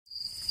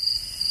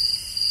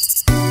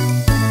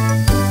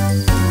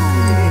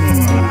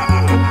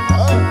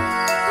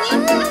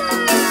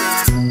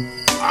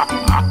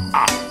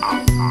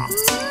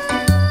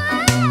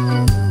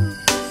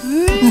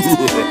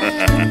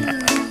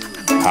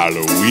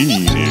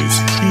Halloween is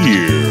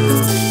here.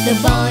 The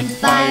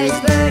bonfire's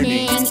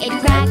burning, it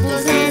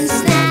crackles and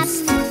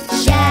snaps.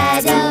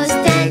 Shadows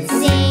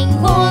dancing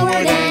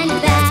forward and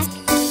back.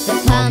 The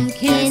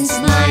pumpkin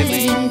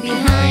smiling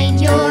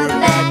behind your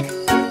back.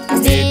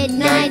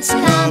 Midnight's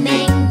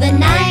coming, the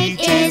night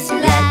is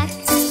black.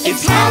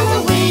 It's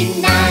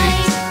Halloween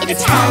night,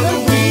 it's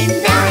Halloween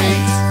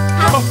night.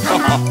 Ha ha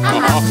ha ha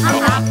ha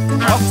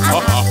ha ha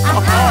ha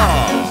ha.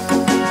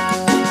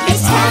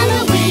 It's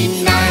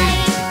Halloween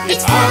night,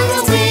 it's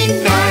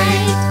Halloween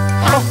night.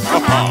 Ha ha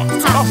ha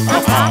ha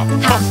ha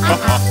ha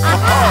ha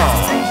ha.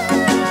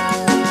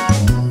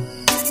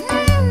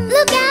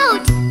 Look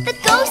out! The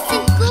ghosts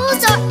and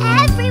ghouls are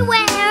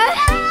everywhere.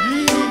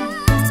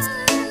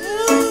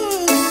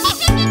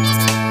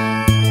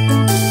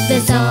 The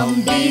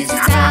zombies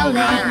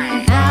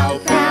prowling, pow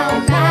pow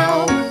pow.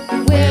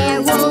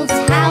 Werewolves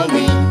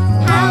howling,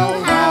 how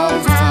how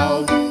how.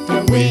 The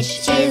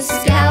witch is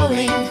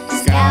scowling,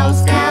 scowl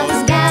scowl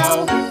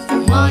scowl.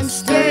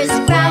 Monsters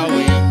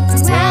growling,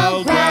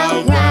 growl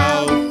growl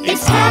growl.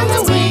 It's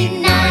Halloween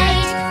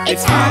night,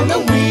 it's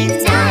Halloween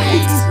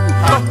night.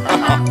 Ha ha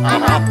ha ha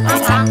ha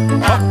ha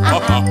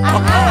ha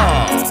ha.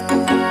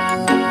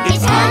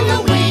 It's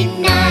Halloween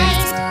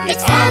night,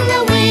 it's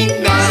Halloween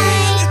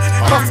night.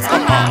 Ha ha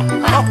ha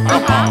ha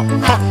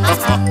ha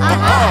ha ha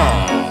ha.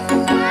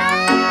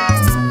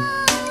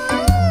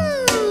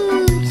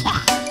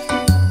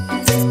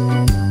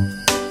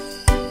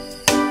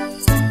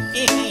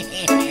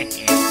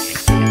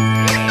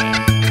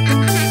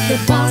 The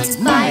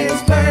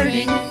bonfire's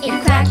burning, it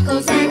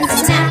crackles and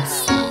snaps.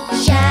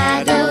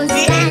 Shadows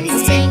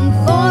dancing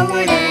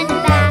forward and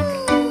back.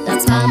 The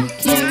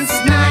pumpkin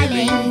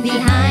smiling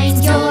behind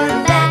your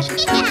back.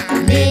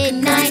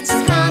 Midnight's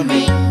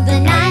coming, the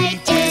night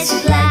is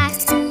black.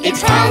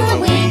 It's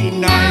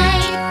Halloween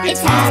night, it's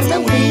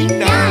Halloween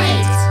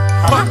night.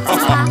 Ha ha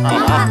ha ha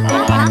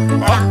ha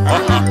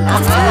ha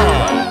ha.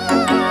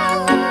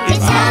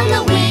 It's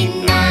Halloween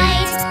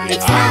night,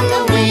 it's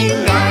Halloween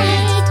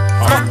night.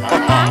 Ha ha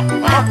ha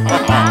ha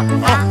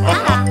ha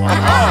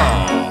ha.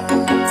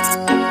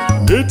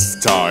 It's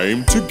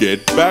time to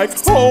get back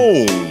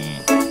home.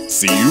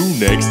 See you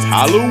next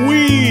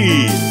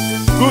Halloween.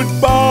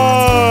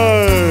 Goodbye.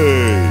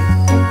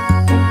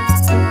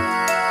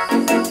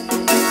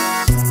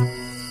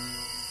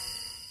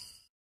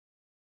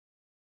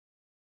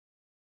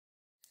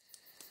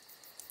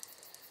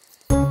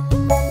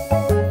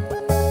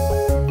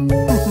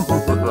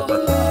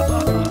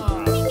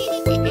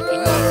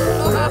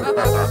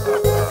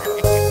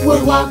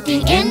 We're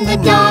walking in the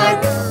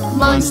dark,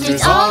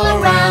 monsters all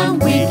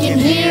around. We can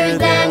hear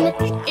them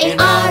in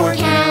our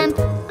camp.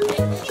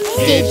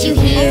 Did you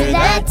hear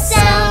that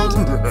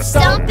sound?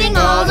 Stomping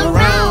all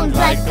around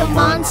like a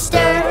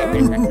monster.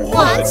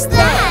 What's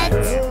that?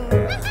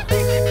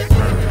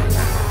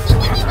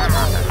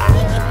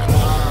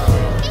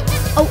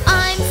 Oh,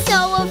 I'm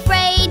so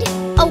afraid.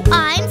 Oh,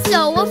 I'm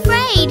so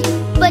afraid.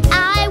 But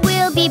I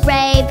will be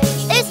brave.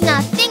 There's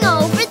nothing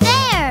over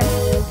there.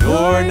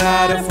 You're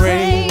not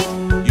afraid,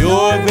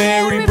 you're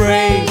very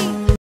brave.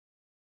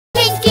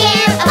 Take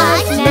care of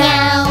us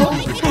now.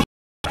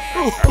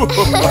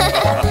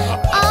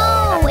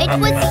 Oh, it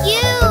was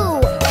you.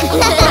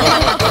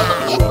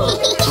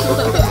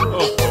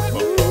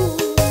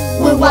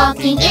 We're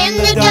walking in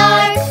the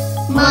dark,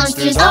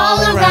 monsters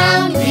all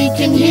around. We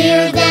can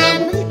hear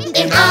them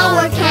in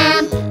our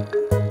camp.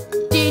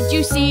 Did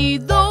you see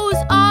those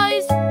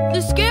eyes?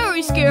 The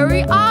scary,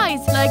 scary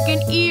eyes, like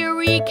an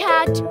eerie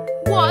cat.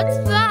 What's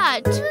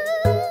that?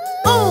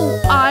 Oh,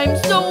 I'm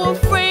so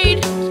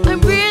afraid.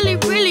 I'm really,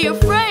 really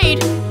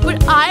afraid.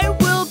 But I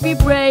will be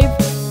brave.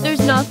 There's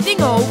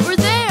nothing over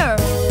there.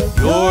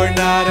 You're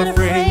not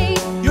afraid,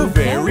 you're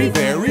very,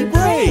 very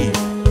brave.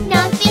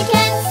 Nothing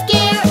can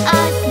scare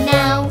us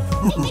now.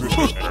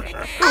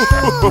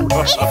 Oh,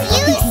 it's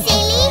you,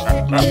 silly.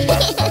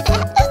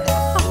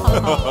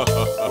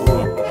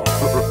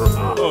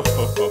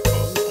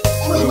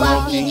 We're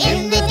walking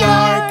in the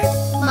dark,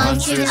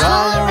 monsters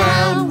all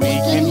around. We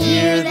can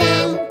hear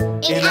them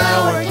in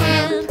our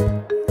camp.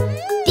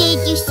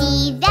 Did you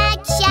see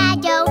that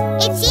shadow?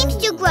 It seems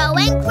to grow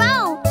and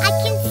grow. I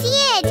can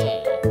see it.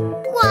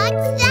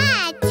 What's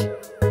that?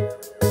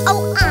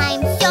 Oh,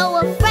 I'm so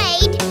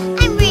afraid.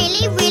 I'm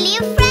really, really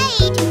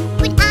afraid.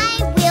 But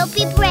I will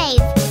be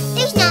brave.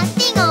 There's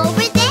nothing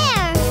over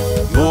there.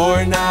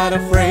 You're not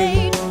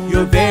afraid,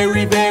 you're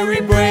very,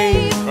 very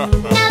brave.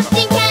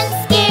 Nothing can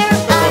scare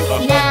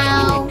us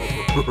now.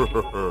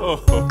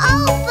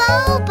 Oh,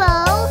 Bobo,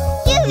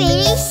 you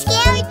really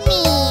scared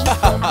me.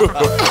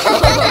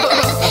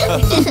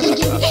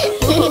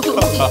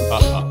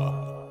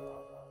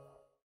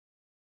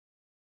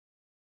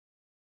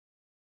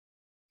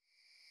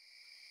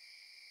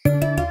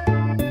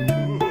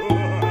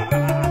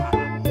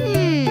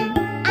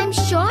 I'm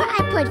sure I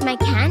put my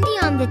candy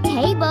on the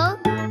table.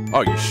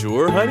 Are you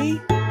sure,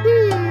 honey?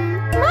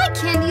 My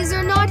candies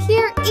are not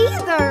here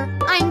either.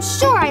 I'm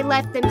sure I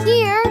left them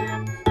here.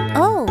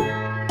 Oh,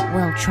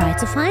 well, try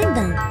to find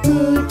them.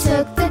 Who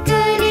took the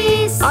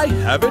goodies? I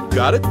haven't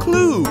got a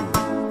clue.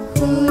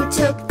 Who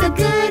took the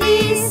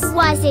goodies?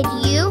 Was it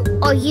you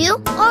or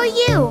you or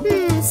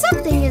you?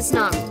 Something is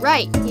not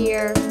right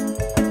here.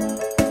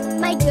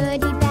 My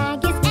goodie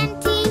bag is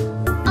empty,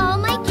 all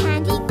my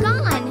candy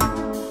gone.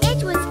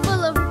 It was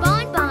full of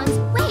bonbons.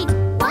 Wait,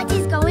 what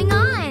is going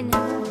on?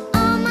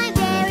 All my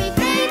very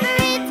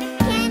favorite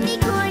candy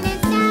corn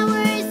and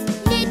sours,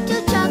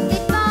 little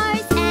chocolate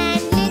bars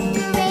and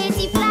little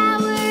crazy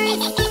flowers.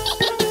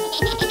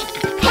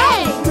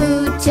 Hey!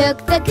 Who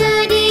took the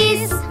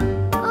goodies?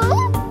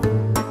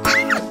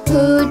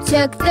 Who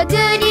took the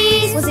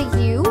goodies? Was it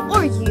you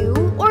or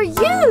you or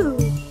you?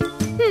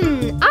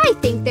 I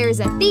think there's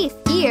a thief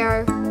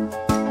here.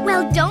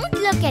 Well, don't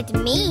look at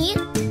me.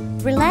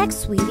 Relax,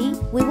 sweetie.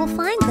 We will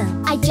find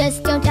them. I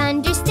just don't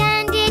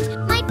understand it.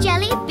 My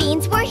jelly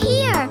beans were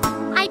here.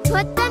 I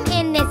put them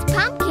in this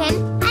pumpkin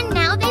and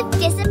now they've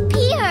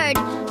disappeared.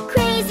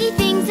 Crazy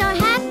things are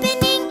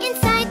happening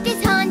inside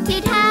this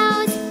haunted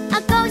house.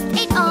 A ghost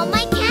ate all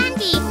my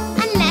candy,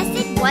 unless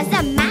it was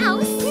a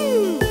mouse.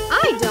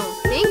 I don't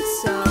think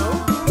so.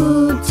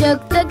 Who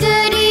took the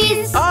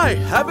goodies? I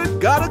haven't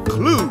got a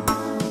clue.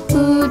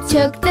 Who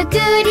took the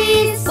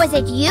goodies? Was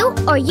it you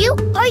or you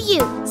or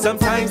you?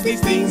 Sometimes these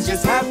things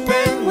just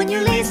happen when you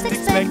least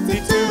expect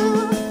it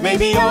to.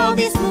 Maybe all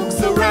these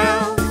books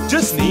around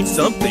just need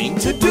something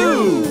to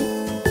do.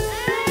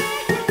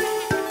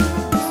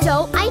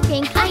 So I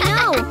think I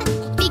know,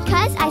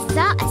 because I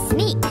saw a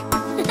sneak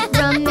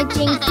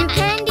rummaging through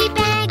candy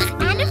bags,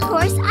 and of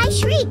course I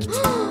shrieked.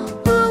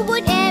 Who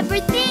would ever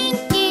think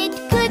it?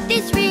 Could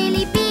this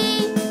really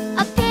be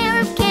a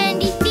pair of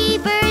candy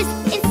thievers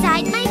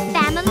inside my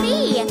family?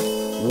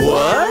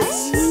 What?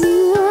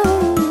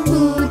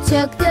 Who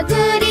took the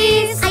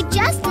goodies? I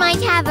just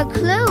might have a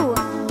clue.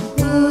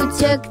 Who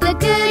took the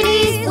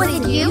goodies? Was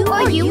it you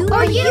or you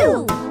or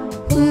you?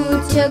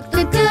 Who took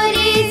the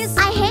goodies?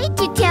 I hate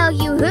to tell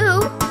you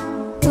who.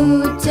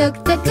 Who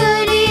took the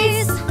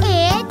goodies?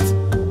 It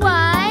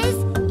was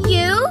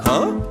you.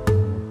 Huh?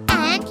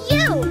 And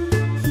you.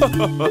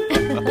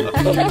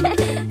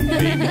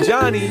 Baby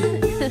Johnny,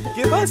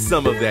 give us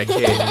some of that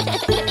candy.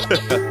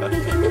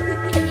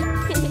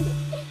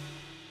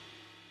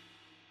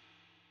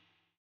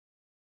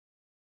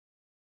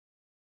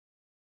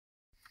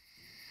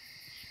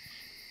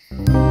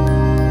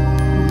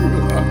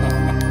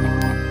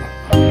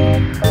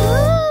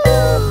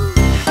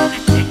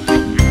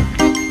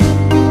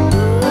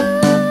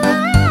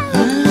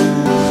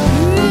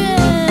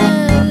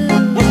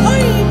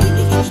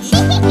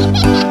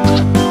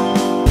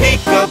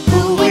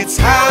 Peek-a-boo, it's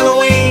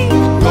Halloween.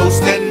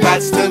 Ghosts and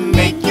bats to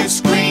make you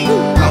scream.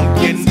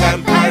 Pumpkin,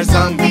 vampire,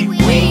 zombie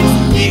queens.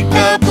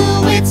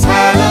 Peek-a-boo, it's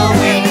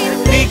Halloween.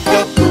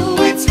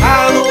 Peek-a-boo, it's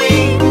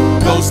Halloween.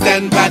 Ghosts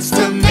and bats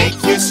to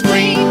make you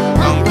scream.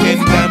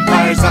 Pumpkin,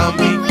 vampire,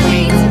 zombie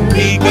queens.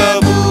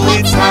 Peek-a-boo,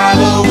 it's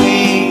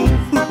Halloween.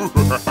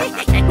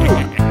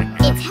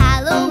 It's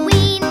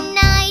Halloween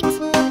night.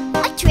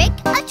 A trick,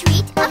 a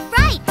treat, a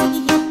fright.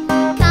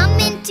 Come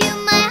into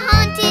my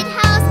haunted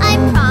house. I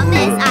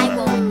promise I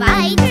won't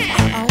bite.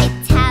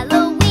 It's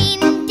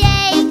Halloween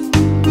day.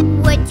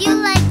 Would you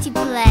like to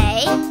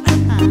play?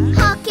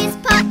 Hocus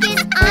pocus,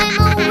 I'm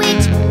a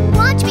witch.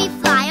 Watch me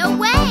fly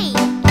away.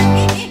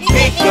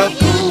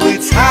 Peek-a-boo,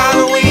 it's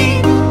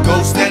Halloween.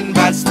 Ghosts and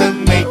bats to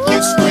make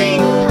you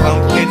scream.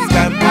 Pumpkins,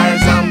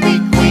 vampires, zombie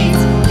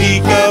queens.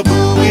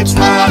 Peek-a-boo, it's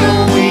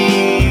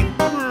Halloween.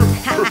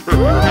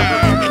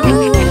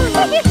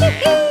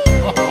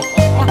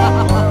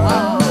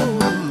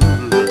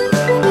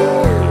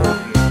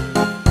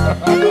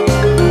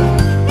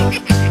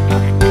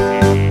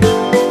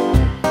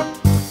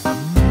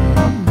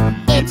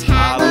 It's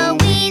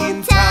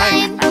Halloween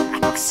time.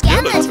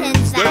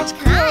 Skeletons that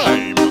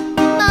climb.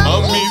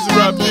 Mummies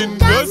wrapped in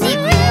gauzy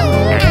glue.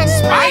 And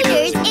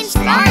spiders in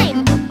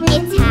slime.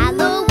 It's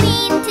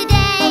Halloween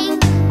today.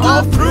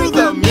 All through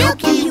the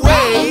Milky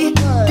Way.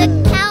 The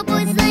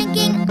cowboys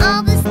linking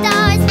all the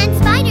stars, and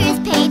spiders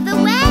pave the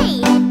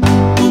way.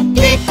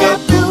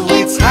 Peek-a-boo,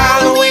 it's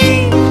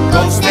Halloween.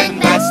 Ghosts and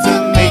bats to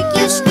make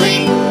you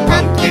scream.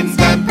 Pumpkins,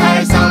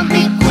 vampires,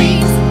 zombie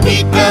queens.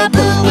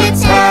 Peek-a-boo,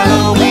 it's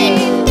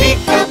Halloween.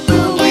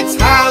 Peek-a-boo, it's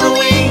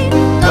Halloween.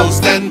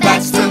 Ghosts and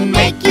bats to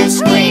make you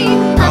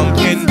scream.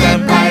 Pumpkin,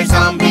 vampire,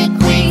 zombie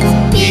queens.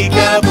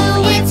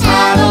 Peek-a-boo, it's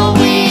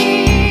Halloween.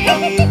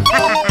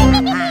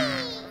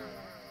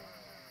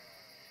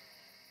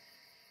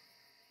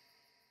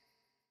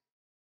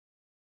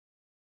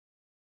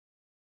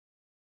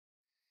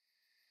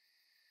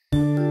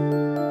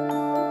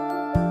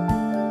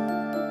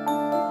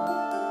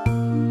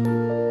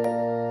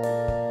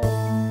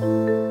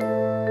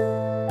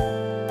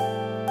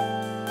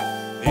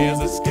 There's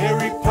a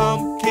scary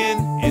pumpkin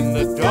in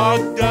the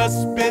dark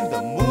dustbin.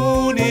 The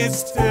moon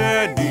is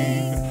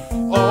turning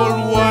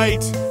all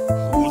white.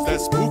 Who's that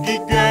spooky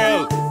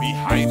girl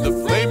behind the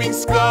flaming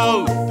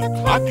skull? The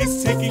clock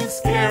is ticking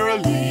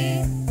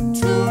scarily.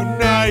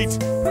 Tonight,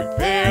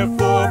 prepare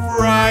for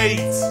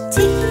fright.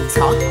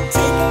 Tick-tock,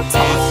 tick-tock.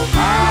 It's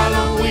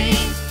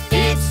Halloween,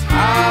 it's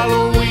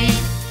Halloween,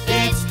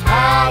 it's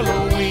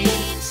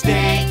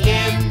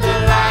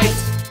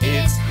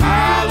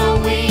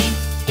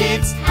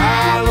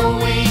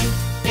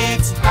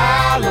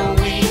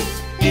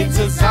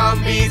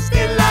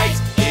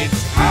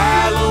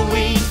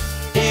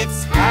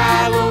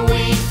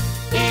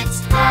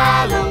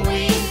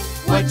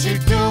What you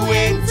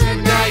doing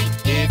tonight?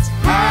 It's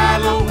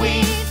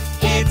Halloween.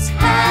 It's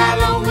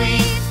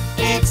Halloween.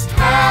 It's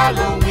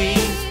Halloween.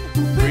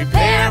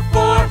 Prepare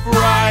for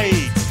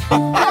fright.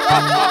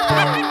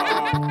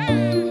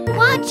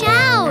 Watch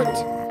out!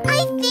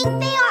 I think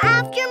they are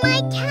after my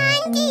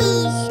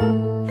candies.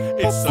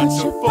 It's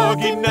such a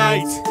foggy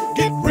night.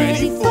 Get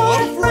ready for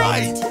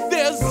fright.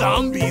 There's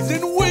zombies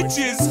and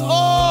witches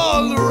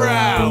all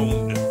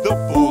around.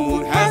 The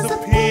full moon has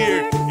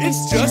appeared.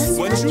 It's just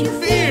what you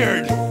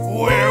feared.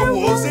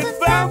 Werewolves and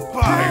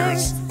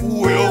vampires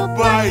will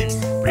bite.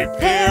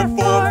 Prepare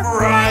for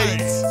fright.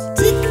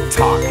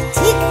 Tick-tock,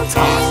 tick-tock.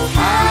 It's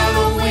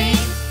Halloween.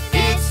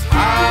 It's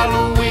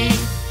Halloween.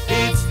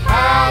 It's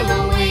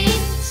Halloween.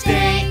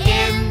 Stay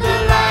in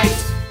the light.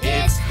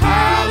 It's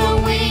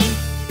Halloween.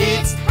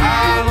 It's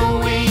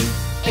Halloween.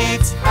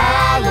 It's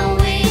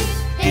Halloween.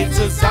 It's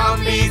a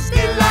zombie's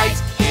delight.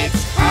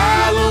 It's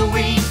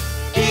Halloween.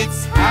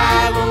 It's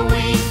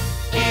Halloween.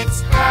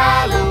 It's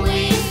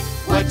Halloween.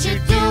 What you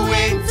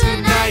doing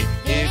tonight?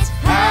 It's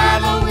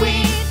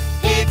Halloween.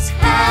 It's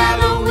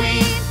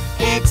Halloween.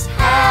 It's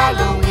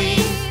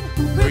Halloween.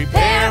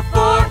 Prepare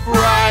for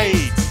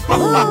fright.